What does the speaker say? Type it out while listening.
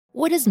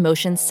What does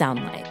motion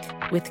sound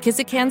like? With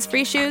Kizikans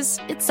free shoes,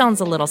 it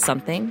sounds a little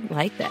something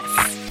like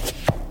this.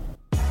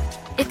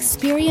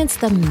 Experience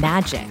the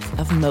magic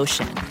of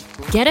motion.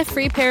 Get a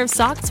free pair of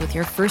socks with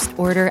your first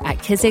order at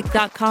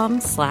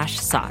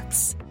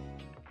kizik.com/socks.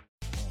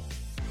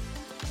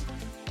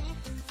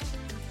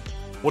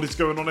 What is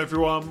going on,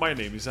 everyone? My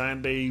name is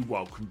Andy.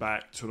 Welcome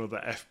back to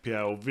another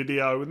FPL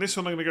video. In this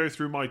one, I'm going to go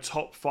through my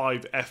top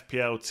 5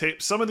 FPL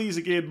tips. Some of these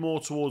are geared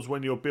more towards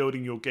when you're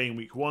building your Game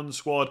Week 1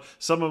 squad.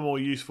 Some are more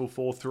useful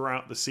for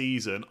throughout the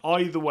season.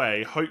 Either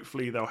way,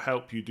 hopefully they'll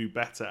help you do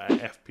better at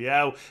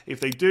FPL. If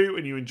they do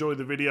and you enjoy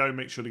the video,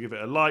 make sure to give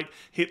it a like.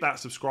 Hit that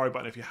subscribe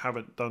button if you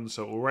haven't done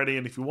so already.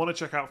 And if you want to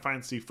check out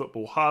Fantasy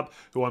Football Hub,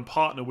 who I'm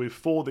partnered with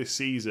for this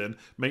season,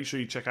 make sure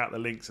you check out the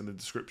links in the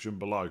description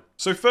below.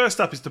 So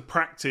first up is to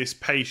practice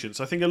patience.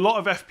 I think a lot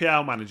of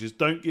FPL managers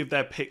don't give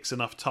their picks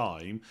enough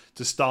time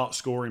to start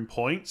scoring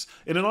points.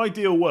 In an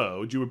ideal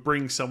world, you would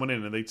bring someone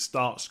in and they'd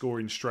start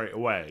scoring straight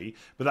away,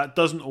 but that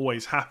doesn't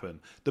always happen.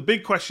 The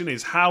big question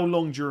is, how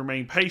long do you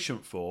remain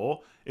patient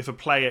for if a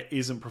player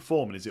isn't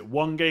performing? Is it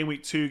 1 game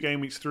week, 2 game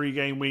weeks, 3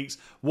 game weeks?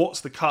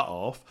 What's the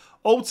cutoff?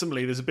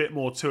 Ultimately, there's a bit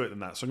more to it than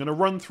that. So I'm going to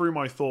run through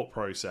my thought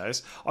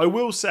process. I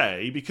will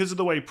say, because of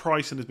the way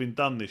pricing has been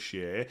done this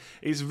year,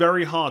 it's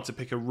very hard to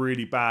pick a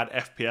really bad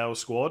FPL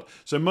squad.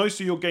 So most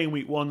of your Game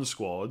Week 1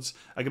 squads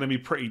are going to be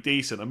pretty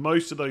decent, and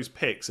most of those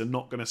picks are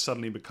not going to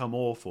suddenly become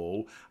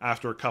awful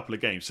after a couple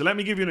of games. So let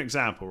me give you an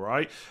example,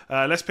 right?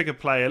 Let's pick a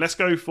player. Let's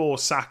go for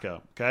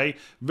Saka, okay?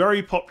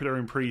 Very popular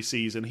in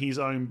pre-season. He's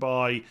owned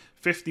by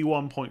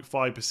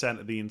 51.5%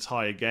 of the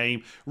entire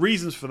game.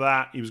 Reasons for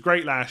that: he was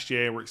great last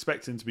year. We're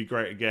expecting him to be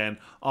great again.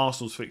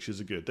 Arsenal's fixtures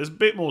are good. There's a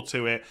bit more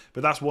to it,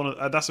 but that's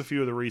a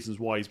few of the reasons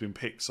why he's been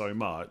picked so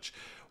much.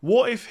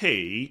 What if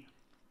he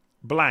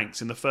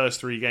blanks in the first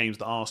 3 games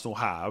that Arsenal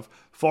have?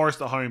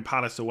 Forest at home,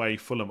 Palace away,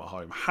 Fulham at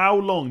home. How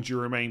long do you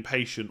remain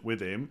patient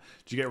with him?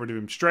 Do you get rid of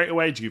him straight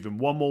away? Do you give him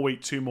 1 more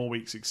week, 2 more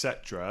weeks,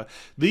 etc.?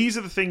 These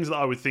are the things that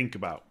I would think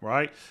about,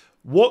 right?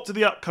 What do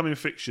the upcoming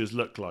fixtures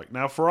look like?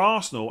 Now, for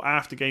Arsenal,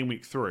 after Game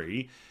Week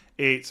 3,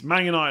 it's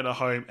Man United at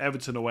home,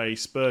 Everton away,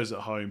 Spurs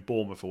at home,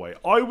 Bournemouth away.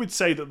 I would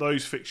say that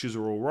those fixtures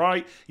are all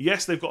right.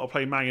 Yes, they've got to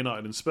play Man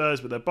United and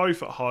Spurs, but they're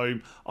both at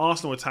home.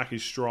 Arsenal attack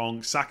is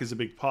strong. Saka's a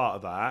big part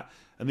of that.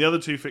 And the other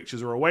 2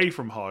 fixtures are away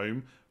from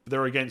home, but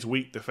they're against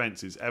weak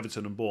defences,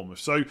 Everton and Bournemouth.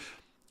 So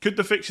could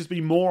the fixtures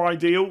be more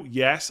ideal?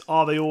 Yes.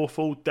 Are they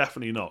awful?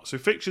 Definitely not. So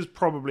fixtures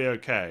probably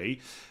okay.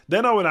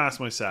 Then I would ask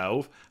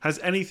myself, has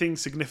anything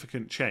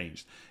significant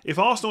changed? If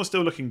Arsenal are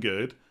still looking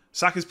good,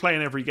 Saka's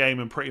playing every game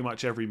and pretty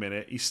much every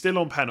minute, he's still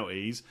on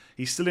penalties,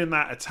 he's still in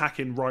that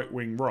attacking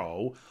right-wing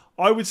role,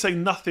 I would say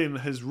nothing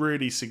has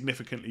really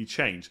significantly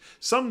changed.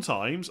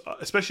 Sometimes,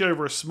 especially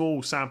over a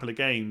small sample of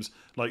games,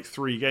 like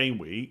 3 game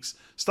weeks,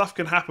 stuff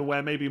can happen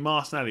where maybe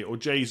Martinelli or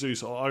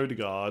Jesus or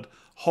Odegaard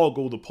hog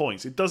all the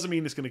points. It doesn't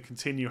mean it's going to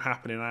continue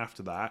happening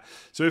after that.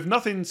 So if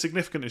nothing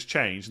significant has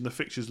changed and the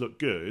fixtures look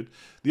good,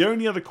 the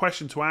only other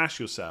question to ask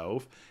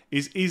yourself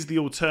is the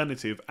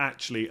alternative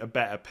actually a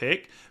better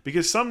pick?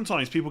 Because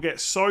sometimes people get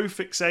so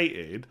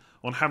fixated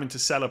on having to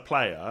sell a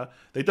player,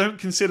 they don't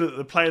consider that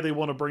the player they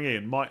want to bring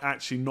in might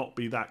actually not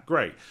be that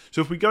great.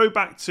 So if we go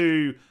back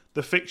to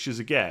the fixtures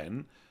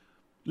again,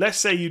 let's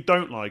say you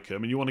don't like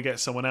them and you want to get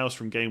someone else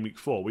from Game Week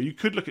 4. Well, you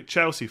could look at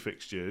Chelsea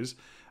fixtures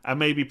and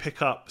maybe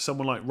pick up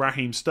someone like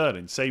Raheem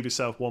Sterling, save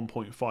yourself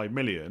 1.5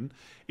 million.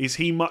 Is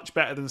he much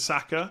better than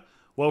Saka?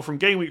 Well, from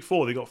Game Week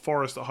 4, they got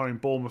Forest at home,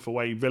 Bournemouth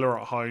away, Villa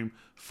at home,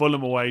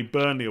 Fulham away,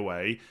 Burnley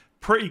away.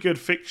 Pretty good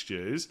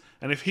fixtures.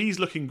 And if he's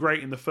looking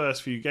great in the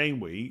first few game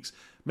weeks,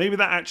 maybe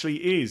that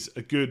actually is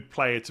a good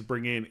player to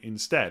bring in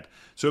instead.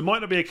 So it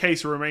might not be a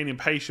case of remaining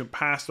patient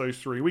past those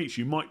 3 weeks.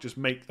 You might just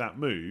make that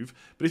move.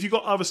 But if you've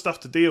got other stuff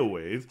to deal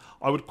with,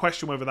 I would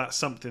question whether that's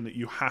something that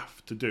you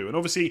have to do. And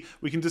obviously,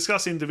 we can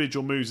discuss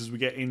individual moves as we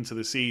get into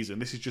the season.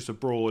 This is just a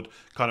broad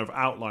kind of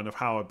outline of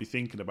how I'd be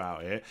thinking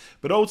about it.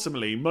 But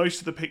ultimately, most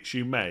of the picks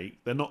you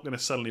make, they're not going to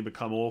suddenly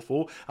become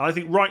awful. And I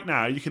think right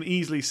now, you can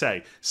easily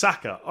say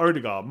Saka,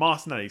 Odegaard,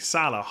 Martinelli,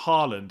 Salah,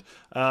 Haaland,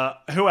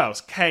 who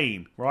else?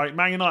 Kane, right?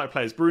 Man United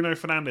players, Bruno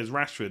Fernandes,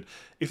 Rashford.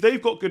 If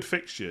they've got good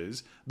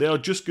fixtures, they are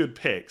just good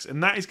picks,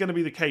 and that is going to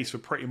be the case for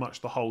pretty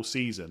much the whole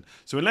season.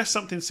 So unless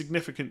something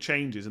significant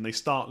changes and they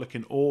start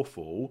looking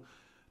awful,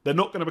 they're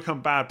not going to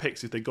become bad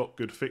picks if they got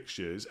good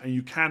fixtures, and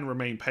you can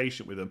remain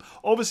patient with them.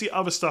 Obviously,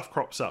 other stuff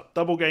crops up.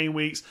 Double game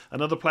weeks,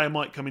 another player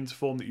might come into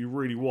form that you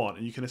really want,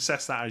 and you can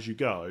assess that as you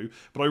go.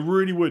 But I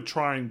really would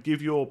try and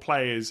give your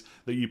players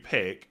that you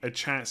pick a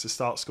chance to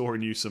start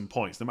scoring you some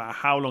points, no matter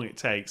how long it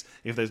takes,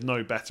 if there's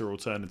no better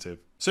alternative.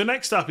 So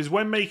next up is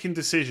when making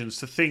decisions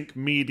to think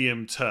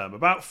medium term,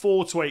 about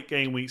 4 to 8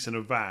 game weeks in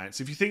advance.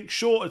 If you think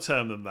shorter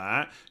term than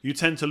that, you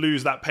tend to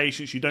lose that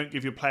patience, you don't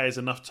give your players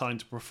enough time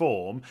to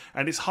perform,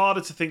 and it's harder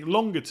to think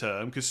longer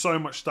term because so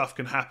much stuff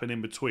can happen in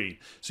between.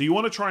 So you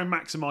want to try and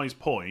maximise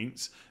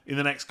points in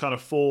the next kind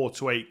of 4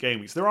 to 8 game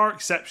weeks. There are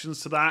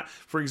exceptions to that.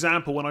 For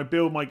example, when I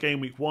build my game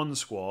week 1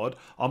 squad,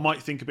 I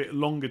might think a bit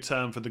longer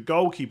term for the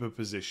goalkeeper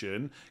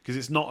position because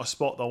it's not a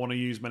spot that I want to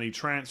use many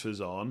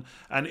transfers on.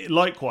 And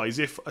likewise,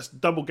 if a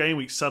double game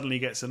week suddenly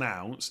gets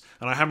announced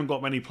and I haven't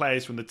got many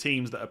players from the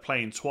teams that are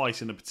playing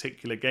twice in a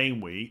particular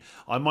game week,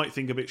 I might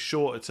think a bit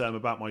shorter term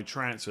about my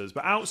transfers.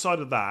 But outside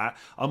of that,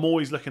 I'm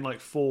always looking like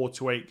 4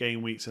 to 8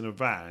 game weeks in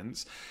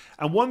advance.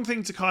 And one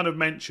thing to kind of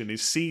mention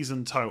is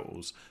season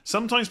totals.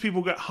 Sometimes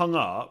people get hung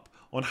up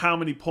on how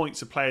many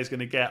points a player is going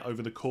to get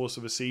over the course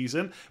of a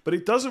season, but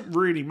it doesn't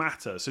really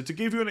matter. So to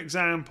give you an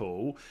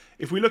example,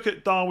 if we look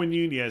at Darwin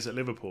Núñez at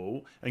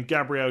Liverpool and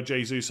Gabriel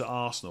Jesus at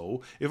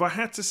Arsenal, if I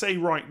had to say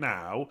right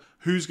now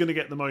who's going to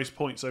get the most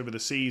points over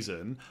the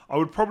season, I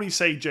would probably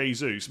say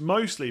Jesus,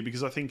 mostly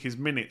because I think his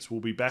minutes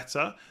will be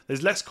better.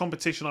 There's less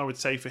competition, I would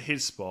say, for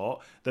his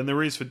spot than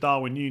there is for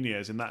Darwin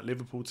Núñez in that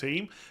Liverpool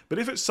team. But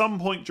if at some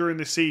point during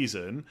the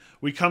season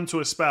we come to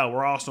a spell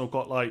where Arsenal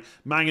got like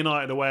Man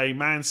United away,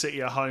 Man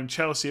City at home,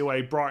 Chelsea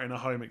away, Brighton at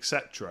home,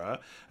 etc.,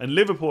 and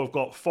Liverpool have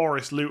got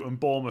Forest, Luton,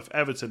 Bournemouth,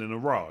 Everton in a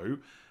row,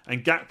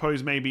 and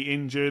Gakpo's maybe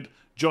injured,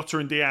 Jota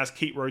and Diaz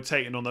keep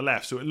rotating on the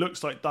left, so it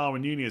looks like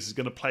Darwin Núñez is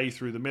going to play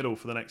through the middle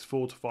for the next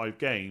 4 to 5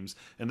 games,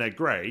 and they're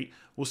great.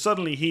 Well,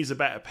 suddenly he's a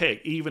better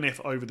pick, even if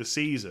over the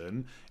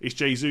season it's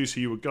Jesus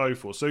who you would go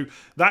for. So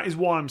that is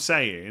why I'm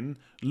saying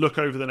look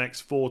over the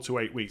next 4 to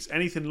 8 weeks.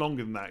 Anything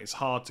longer than that is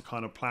hard to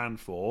kind of plan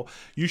for.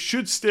 You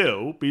should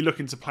still be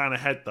looking to plan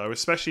ahead, though,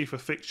 especially for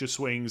fixture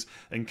swings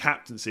and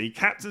captaincy.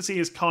 Captaincy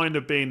has kind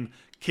of been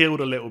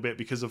killed a little bit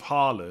because of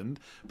Haaland,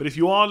 but if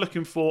you are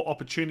looking for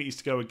opportunities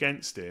to go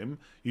against him,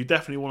 you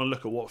definitely want to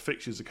look at what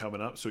fixtures are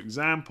coming up. So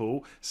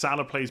example,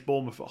 Salah plays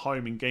Bournemouth at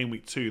home in game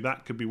week 2.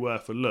 That could be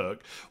worth a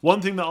look.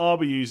 One thing that I'll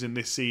be using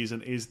this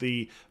season is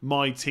the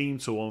My Team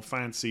tool on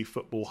Fantasy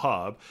Football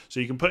Hub. So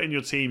you can put in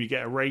your team, you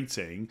get a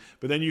rating,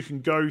 but then you can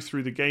go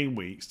through the game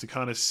weeks to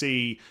kind of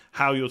see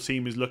how your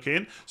team is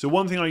looking. So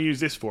one thing I use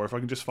this for, if I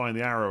can just find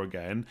the arrow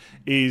again,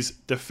 is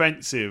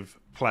defensive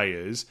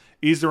players.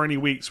 Is there any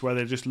weeks where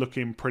they're just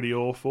looking pretty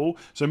awful?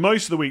 So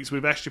most of the weeks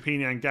with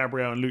Estupiñán,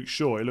 Gabriel and Luke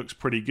Shaw, it looks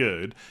pretty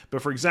good.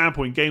 But for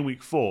example, in game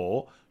week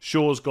 4,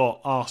 Shaw's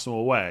got Arsenal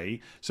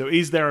away. So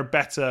is there a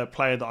better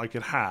player that I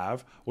could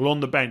have? Well,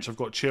 on the bench, I've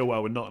got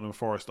Chilwell with Nottingham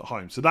Forest at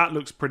home. So that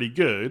looks pretty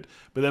good.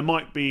 But there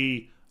might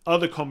be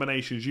other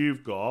combinations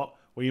you've got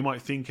where you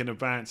might think in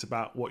advance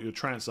about what your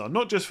transfers are,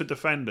 not just for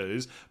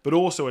defenders, but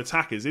also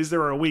attackers. Is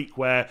there a week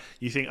where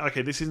you think,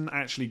 okay, this isn't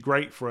actually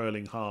great for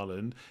Erling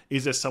Haaland?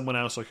 Is there someone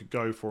else I could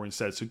go for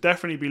instead? So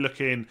definitely be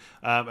looking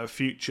at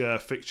future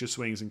fixture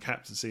swings and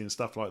captaincy and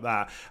stuff like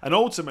that. And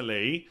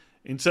ultimately,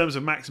 in terms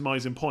of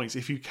maximising points,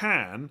 if you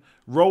can,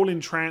 rolling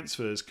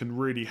transfers can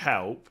really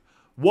help.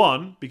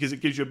 One, because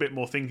it gives you a bit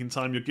more thinking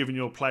time. You're giving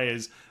your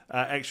players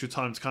extra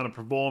time to kind of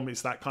perform.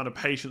 It's that kind of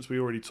patience we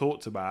already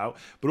talked about.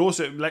 But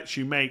also it lets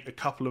you make a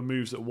couple of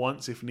moves at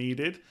once if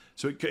needed.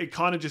 So it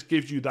kind of just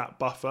gives you that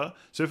buffer.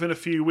 So if in a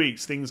few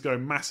weeks things go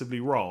massively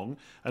wrong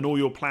and all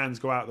your plans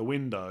go out the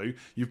window,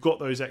 you've got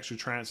those extra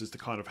transfers to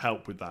kind of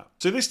help with that.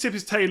 So this tip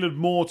is tailored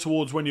more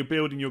towards when you're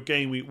building your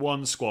game week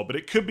 1 squad, but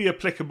it could be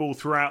applicable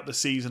throughout the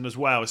season as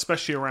well,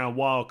 especially around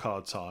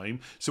wildcard time.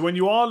 So when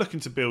you are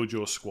looking to build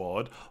your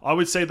squad, I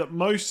would say that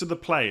most of the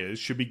players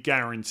should be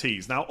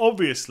guarantees. Now,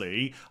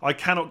 obviously, I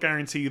cannot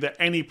guarantee that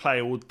any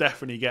player will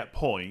definitely get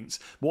points.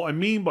 What I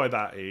mean by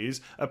that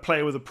is a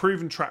player with a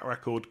proven track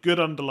record, good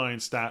underlying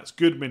stats,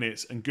 good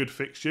minutes and good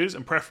fixtures,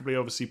 and preferably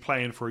obviously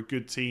playing for a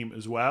good team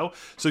as well.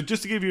 So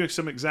just to give you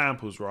some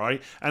examples,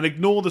 right, and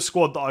ignore the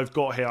squad that I've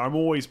got here. I'm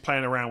always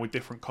playing around with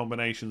different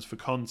combinations for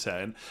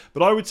content,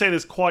 but I would say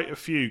there's quite a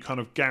few kind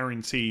of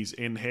guarantees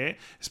in here,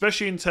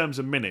 especially in terms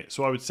of minutes.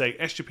 So I would say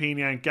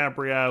Estupiñán,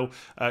 Gabriel,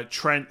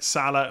 Trent,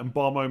 Salah, and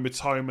Bomo,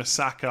 Mitoma,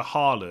 Saka,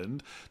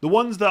 Haaland. The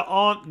ones that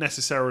aren't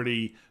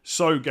necessarily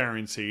so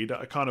guaranteed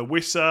are kind of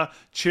Wissa,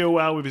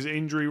 Chilwell with his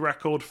injury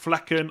record,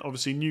 Flecken,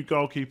 obviously new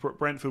goalkeeper at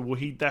Brentford. Will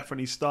he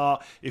definitely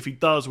start? If he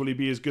does, will he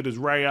be as good as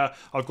Raya?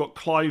 I've got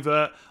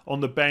Kluivert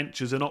on the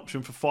bench as an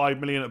option for 5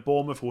 million at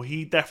Bournemouth. Will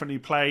he definitely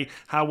play?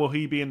 How will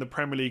he be in the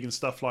Premier League and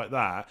stuff like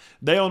that?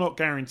 They are not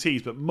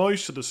guarantees, but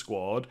most of the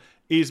squad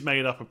is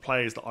made up of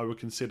players that I would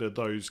consider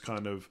those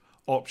kind of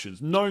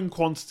options. Known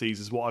quantities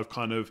is what I've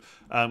kind of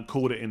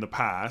called it in the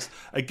past.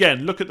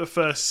 Again, look at the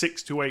first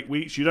 6 to 8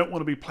 weeks. You don't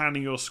want to be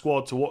planning your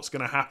squad to what's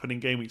going to happen in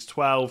game weeks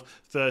 12,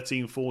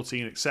 13,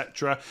 14,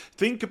 etc.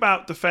 Think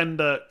about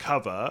defender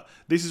cover.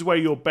 This is where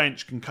your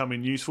bench can come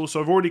in useful.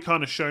 So I've already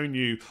kind of shown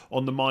you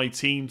on the My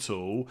Team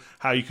tool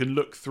how you can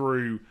look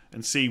through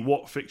and see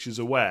what fixtures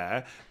are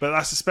where, but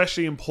that's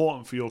especially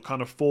important for your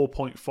kind of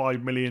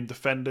 4.5 million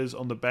defenders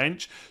on the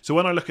bench. So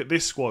when I look at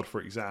this squad,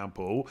 for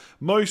example,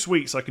 most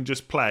weeks I can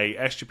just play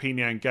play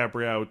Estupiñán,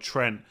 Gabriel,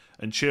 Trent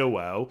and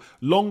Chilwell.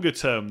 Longer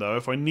term, though,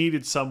 if I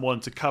needed someone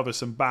to cover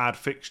some bad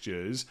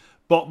fixtures,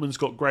 Botman's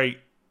got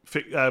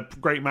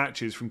great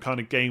matches from kind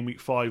of game week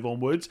 5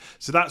 onwards.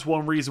 So that's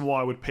one reason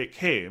why I would pick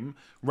him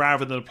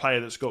rather than a player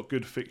that's got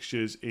good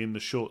fixtures in the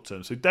short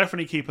term. So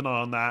definitely keep an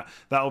eye on that.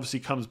 That obviously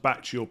comes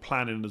back to your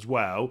planning as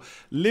well.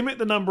 Limit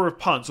the number of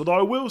punts, although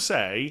I will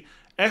say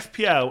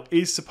FPL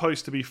is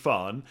supposed to be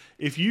fun.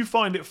 If you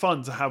find it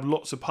fun to have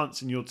lots of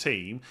punts in your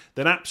team,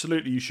 then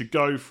absolutely you should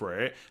go for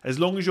it. As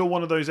long as you're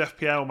one of those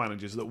FPL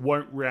managers that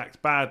won't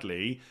react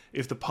badly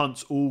if the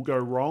punts all go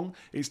wrong.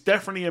 It's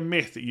definitely a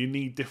myth that you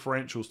need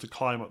differentials to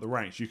climb up the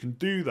ranks. You can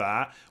do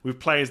that with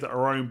players that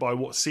are owned by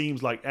what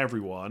seems like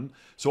everyone.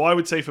 So I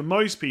would say for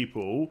most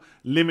people,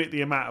 limit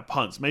the amount of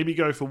punts. Maybe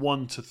go for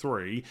 1 to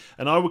 3.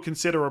 And I would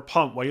consider a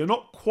punt where you're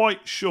not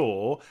quite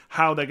sure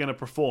how they're going to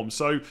perform.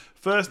 So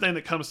first name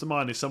that comes to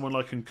mind is someone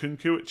like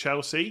Nkunku at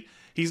Chelsea.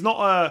 He's not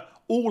a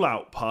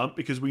all-out punt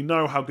because we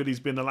know how good he's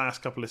been the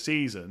last couple of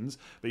seasons,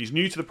 but he's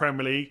new to the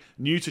Premier League,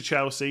 new to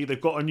Chelsea.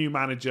 They've got a new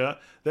manager.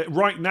 That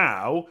right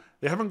now,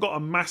 they haven't got a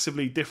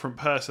massively different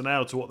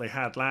personnel to what they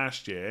had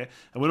last year,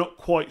 and we're not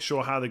quite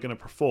sure how they're going to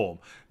perform.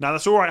 Now,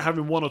 that's all right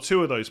having 1 or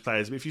 2 of those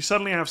players, but if you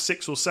suddenly have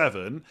 6 or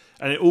 7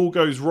 and it all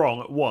goes wrong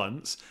at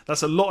once,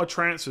 that's a lot of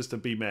transfers to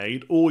be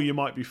made, or you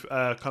might be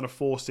kind of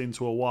forced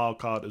into a wild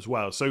card as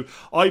well. So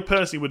I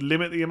personally would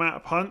limit the amount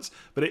of punts,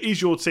 but it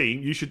is your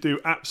team. You should do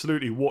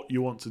absolutely what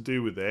you want to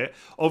do with it.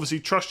 Obviously,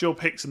 trust your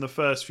picks in the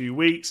first few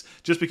weeks.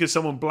 Just because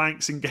someone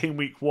blanks in game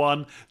week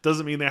 1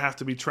 doesn't mean they have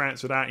to be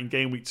transferred out in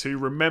game week 2.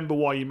 Remember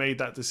why you made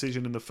that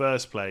decision in the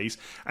first place,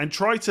 and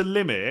try to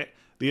limit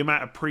the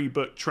amount of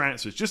pre-booked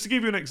transfers. Just to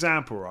give you an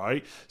example,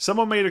 right?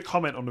 Someone made a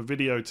comment on a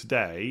video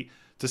today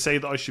to say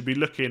that I should be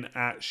looking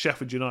at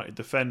Sheffield United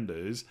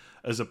defenders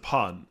as a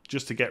punt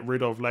just to get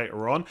rid of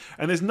later on.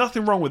 And there's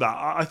nothing wrong with that.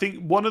 I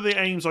think one of the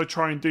aims I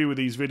try and do with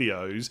these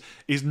videos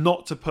is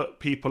not to put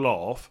people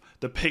off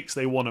the picks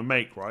they want to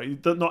make, right?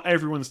 Not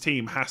everyone's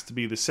team has to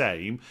be the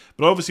same,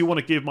 but I obviously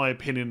want to give my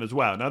opinion as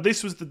well. Now,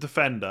 this was the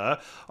defender.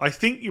 I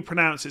think you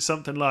pronounce it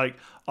something like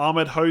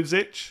Ahmed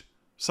Hodzic,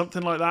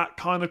 something like that,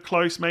 kind of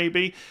close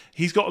maybe.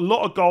 He's got a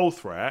lot of goal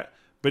threat,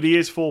 but he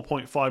is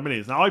 4.5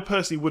 million. Now, I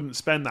personally wouldn't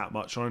spend that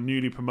much on a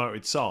newly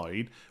promoted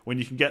side when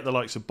you can get the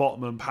likes of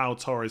Botman, Pau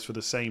Torres for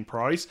the same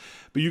price.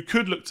 But you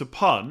could look to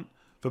punt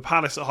for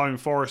Palace at home,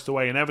 Forest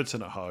away and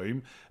Everton at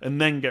home,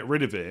 and then get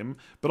rid of him.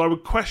 But I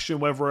would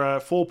question whether a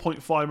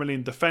 4.5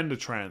 million defender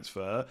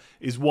transfer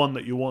is one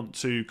that you want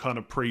to kind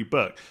of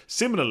pre-book.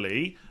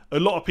 Similarly, a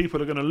lot of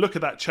people are going to look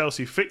at that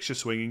Chelsea fixture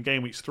swing in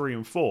game weeks 3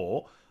 and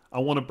 4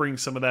 and want to bring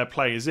some of their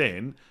players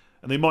in.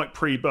 And they might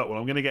pre-book, well,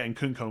 I'm going to get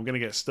Nkunku, I'm going to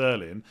get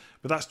Sterling.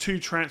 But that's 2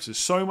 transfers.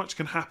 So much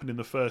can happen in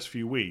the first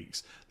few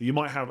weeks that you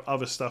might have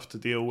other stuff to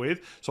deal with.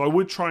 So I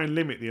would try and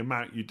limit the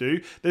amount you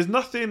do. There's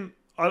nothing,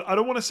 I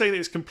don't want to say that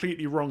it's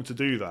completely wrong to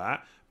do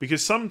that,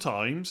 because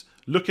sometimes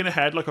looking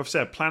ahead, like I've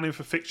said, planning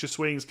for fixture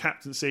swings,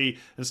 captaincy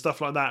and stuff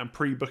like that and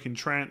pre-booking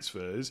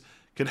transfers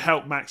can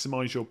help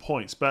maximise your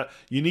points. But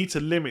you need to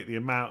limit the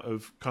amount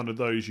of kind of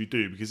those you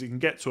do, because it can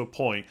get to a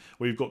point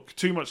where you've got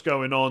too much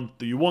going on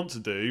that you want to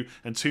do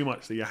and too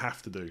much that you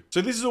have to do.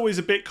 So this is always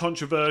a bit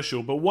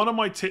controversial, but one of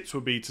my tips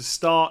would be to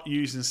start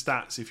using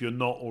stats if you're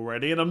not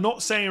already. And I'm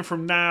not saying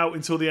from now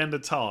until the end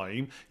of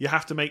time you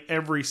have to make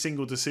every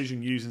single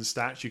decision using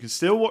stats. You can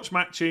still watch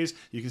matches,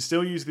 you can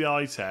still use the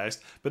eye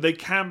test, but they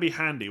can be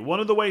handy. One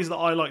of the ways that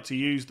I like to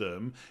use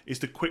them is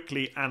to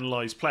quickly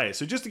analyse players.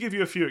 So just to give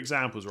you a few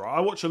examples, right? I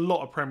watch a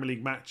lot of Premier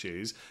League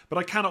matches, but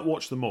I cannot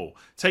watch them all.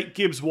 Take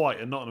Gibbs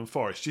White and Nottingham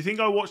Forest. Do you think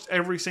I watched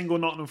every single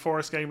Nottingham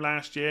Forest game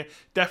last year?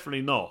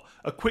 Definitely not.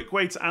 A quick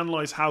way to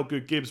analyse how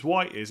good Gibbs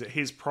White is at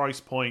his price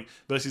point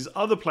versus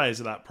other players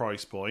at that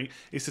price point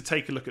is to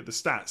take a look at the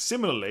stats.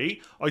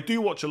 Similarly, I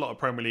do watch a lot of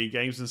Premier League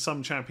games and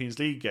some Champions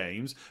League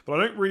games, but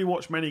I don't really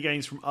watch many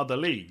games from other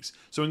leagues.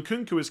 So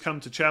Nkunku has come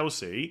to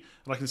Chelsea,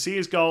 and I can see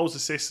his goals,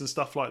 assists and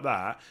stuff like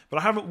that, but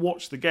I haven't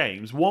watched the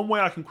games. One way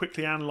I can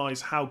quickly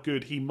analyse how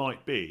good he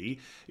might be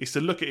is to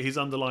look at his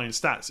underlying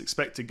stats,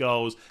 expected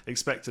goals,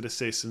 expected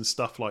assists and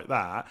stuff like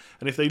that.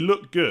 And if they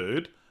look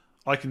good,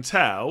 I can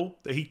tell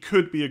that he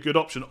could be a good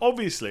option.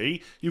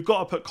 Obviously, you've got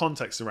to put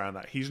context around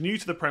that. He's new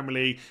to the Premier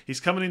League. He's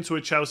coming into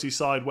a Chelsea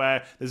side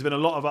where there's been a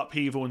lot of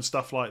upheaval and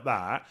stuff like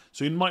that.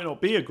 So he might not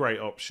be a great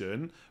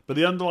option, but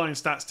the underlying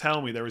stats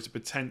tell me there is a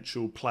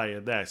potential player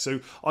there.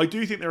 So I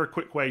do think they're a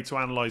quick way to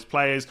analyse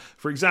players.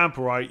 For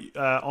example, right,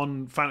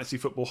 on Fantasy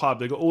Football Hub,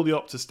 they've got all the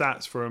Opta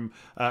stats from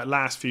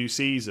last few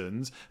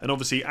seasons. And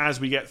obviously, as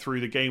we get through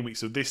the game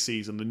weeks of this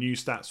season, the new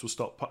stats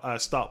will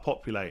start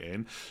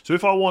populating. So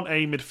if I want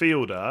a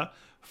midfielder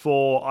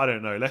for, I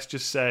don't know, let's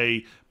just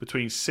say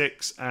between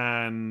 6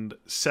 and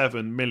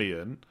 7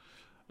 million,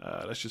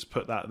 let's just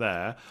put that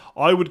there,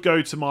 I would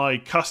go to my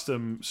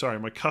custom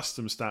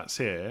stats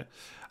here,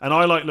 and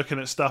I like looking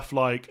at stuff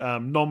like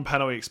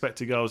non-penalty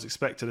expected goals,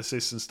 expected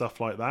assists and stuff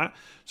like that,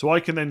 so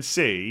I can then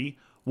see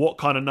what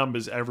kind of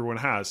numbers everyone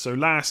has. So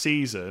last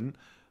season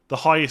the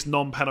highest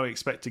non-penalty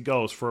expected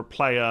goals for a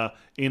player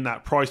in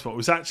that price point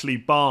was actually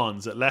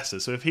Barnes at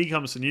Leicester. So if he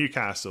comes to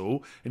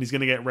Newcastle and he's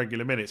going to get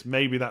regular minutes,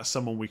 maybe that's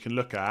someone we can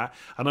look at.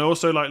 And I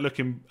also like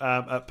looking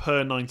at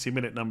per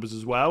 90-minute numbers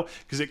as well,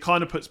 because it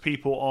kind of puts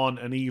people on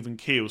an even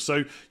keel.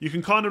 So you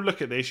can kind of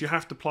look at this. You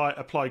have to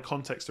apply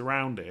context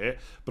around it,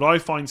 but I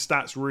find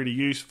stats really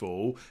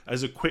useful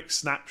as a quick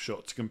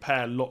snapshot to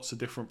compare lots of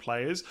different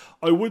players.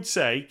 I would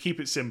say keep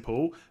it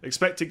simple.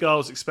 Expected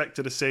goals,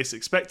 expected assists,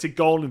 expected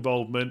goal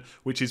involvement,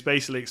 which is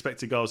basically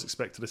expected goals,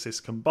 expected assists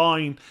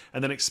combined,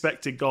 and then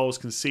expected goals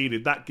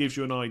conceded. That gives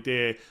you an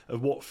idea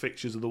of what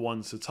fixtures are the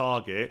ones to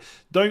target.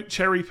 Don't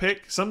cherry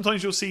pick.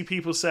 Sometimes you'll see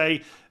people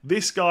say,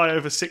 this guy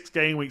over 6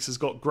 game weeks has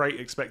got great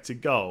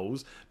expected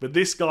goals, but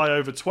this guy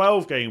over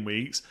 12 game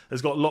weeks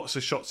has got lots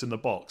of shots in the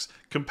box.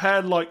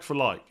 Compare like for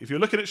like. If you're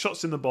looking at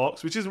shots in the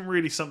box, which isn't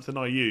really something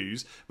I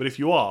use, but if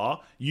you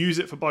are, use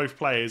it for both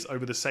players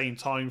over the same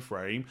time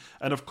frame.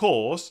 And of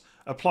course,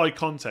 apply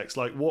context,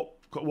 like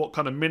what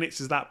kind of minutes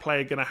is that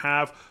player going to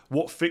have?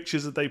 What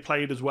fixtures have they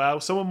played as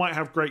well? Someone might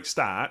have great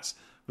stats,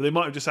 but they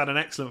might have just had an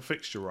excellent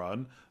fixture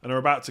run and are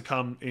about to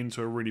come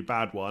into a really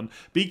bad one.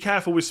 Be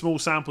careful with small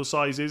sample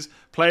sizes.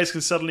 Players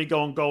can suddenly go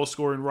on goal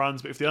scoring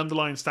runs, but if the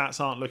underlying stats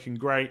aren't looking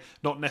great,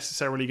 not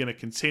necessarily going to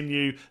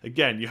continue.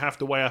 Again, you have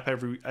to weigh up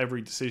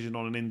every decision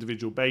on an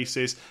individual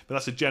basis, but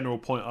that's a general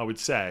point I would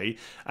say.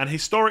 And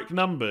historic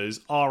numbers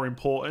are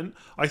important.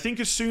 I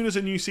think as soon as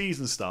a new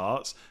season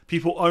starts,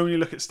 people only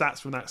look at stats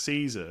from that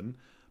season,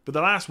 but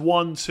the last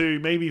 1, 2,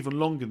 maybe even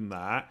longer than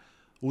that,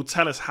 will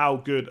tell us how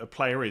good a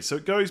player is. So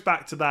it goes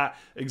back to that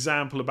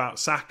example about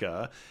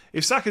Saka.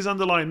 If Saka's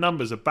underlying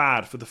numbers are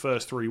bad for the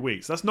first 3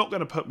 weeks, that's not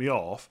going to put me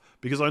off,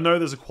 because I know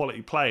there's a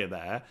quality player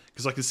there,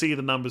 because I can see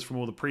the numbers from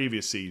all the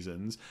previous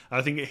seasons. And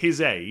I think at his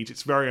age,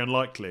 it's very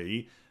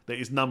unlikely that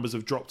his numbers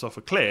have dropped off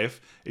a cliff.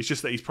 It's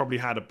just that he's probably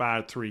had a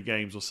bad 3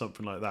 games or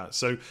something like that.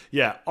 So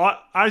yeah,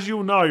 as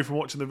you'll know from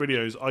watching the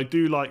videos, I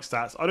do like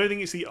stats. I don't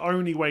think it's the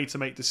only way to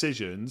make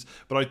decisions,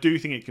 but I do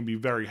think it can be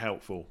very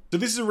helpful. So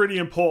this is a really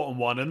important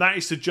one, and that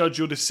is to judge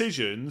your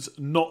decisions,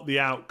 not the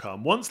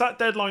outcome. Once that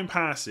deadline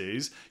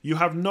passes, you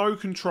have no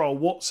control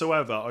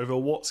whatsoever over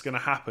what's going to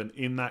happen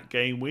in that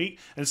game week.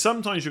 And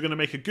sometimes you're going to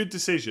make a good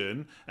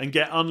decision and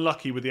get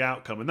unlucky with the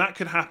outcome. And that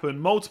could happen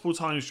multiple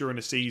times during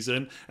a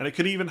season, and it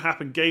could even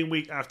happen game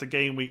week after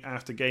game week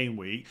after game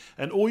week.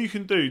 And all you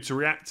can do to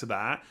react to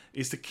that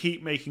is to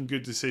keep making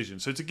good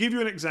decisions. So to give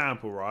you an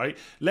example, right,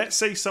 let's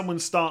say someone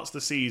starts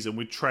the season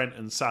with Trent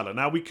and Salah.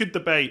 Now we could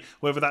debate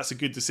whether that's a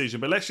good decision,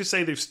 but let's just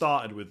say they've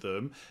started with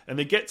them and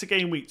they get to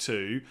game week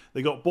 2,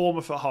 they got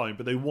Bournemouth at home,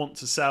 but they want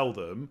to sell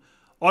them.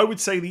 I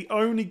would say the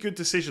only good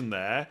decision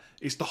there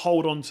is to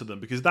hold on to them,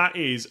 because that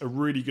is a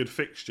really good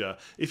fixture.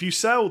 If you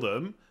sell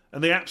them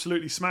and they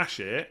absolutely smash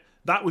it,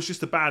 that was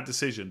just a bad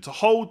decision. To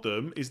hold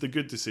them is the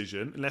good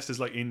decision, unless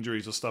there's like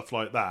injuries or stuff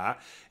like that.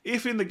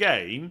 If in the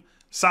game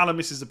Salah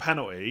misses a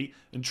penalty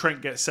and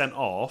Trent gets sent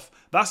off,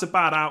 that's a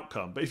bad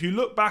outcome. But if you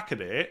look back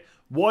at it,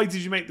 why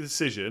did you make the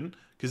decision?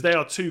 Because they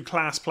are 2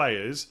 class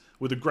players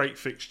with a great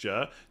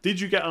fixture. Did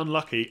you get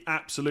unlucky?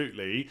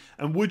 Absolutely.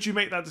 And would you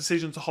make that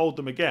decision to hold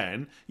them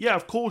again? Yeah,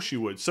 of course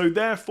you would. So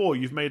therefore,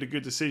 you've made a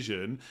good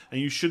decision and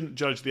you shouldn't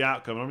judge the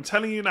outcome. And I'm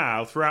telling you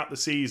now, throughout the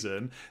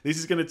season, this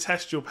is going to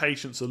test your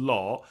patience a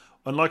lot.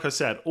 And like I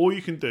said, all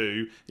you can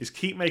do is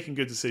keep making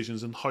good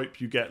decisions and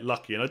hope you get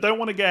lucky. And I don't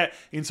want to get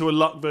into a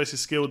luck versus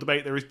skill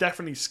debate. There is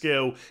definitely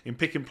skill in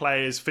picking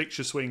players,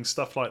 fixture swings,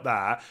 stuff like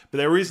that. But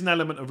there is an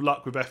element of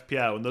luck with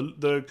FPL. And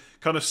the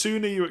kind of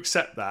sooner you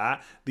accept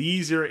that, the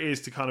easier it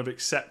is to kind of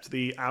accept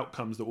the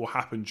outcomes that will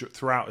happen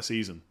throughout a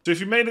season. So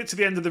if you made it to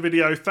the end of the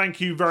video, thank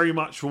you very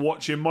much for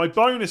watching. My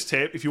bonus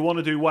tip, if you want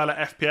to do well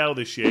at FPL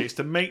this year, is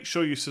to make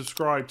sure you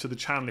subscribe to the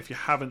channel if you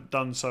haven't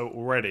done so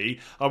already.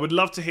 I would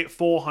love to hit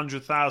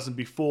 400,000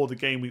 before the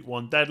game week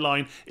 1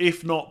 deadline,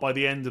 if not by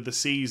the end of the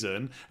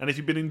season. And if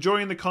you've been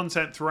enjoying the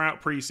content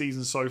throughout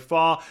pre-season so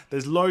far,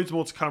 there's loads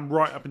more to come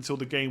right up until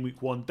the game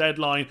week 1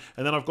 deadline,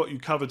 and then I've got you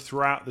covered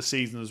throughout the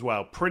season as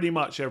well, pretty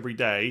much every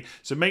day.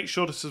 So make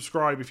sure to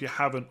subscribe if you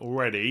haven't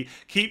already.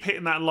 Keep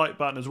hitting that like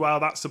button as well.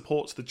 That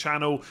supports the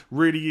channel,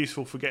 really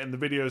useful for getting the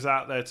videos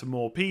out there to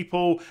more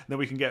people, and then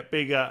we can get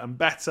bigger and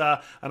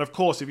better. And of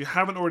course, if you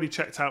haven't already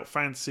checked out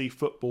Fantasy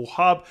Football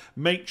Hub,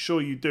 make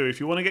sure you do. If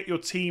you want to get your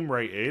team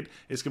rated,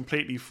 it's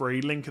completely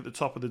free, link at the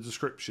top of the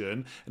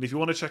description. And if you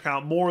want to check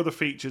out more of the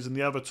features and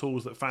the other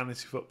tools that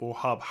Fantasy Football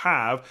Hub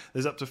have,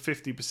 there's up to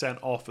 50%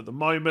 off at the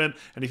moment.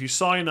 And if you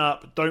sign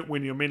up, don't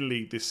win your mini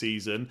league this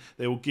season,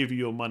 they will give you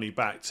your money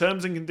back.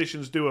 Terms and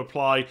conditions do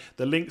apply.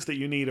 The links that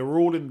you need are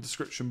all in the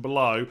description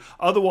below.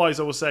 Otherwise,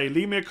 I will say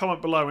leave me a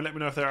comment below and let me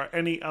know if there are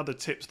any other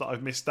tips that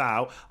I've missed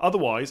out.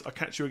 Otherwise, I'll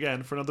catch you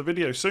again for another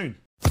video soon.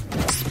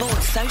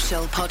 Sports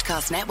Social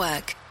Podcast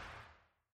Network.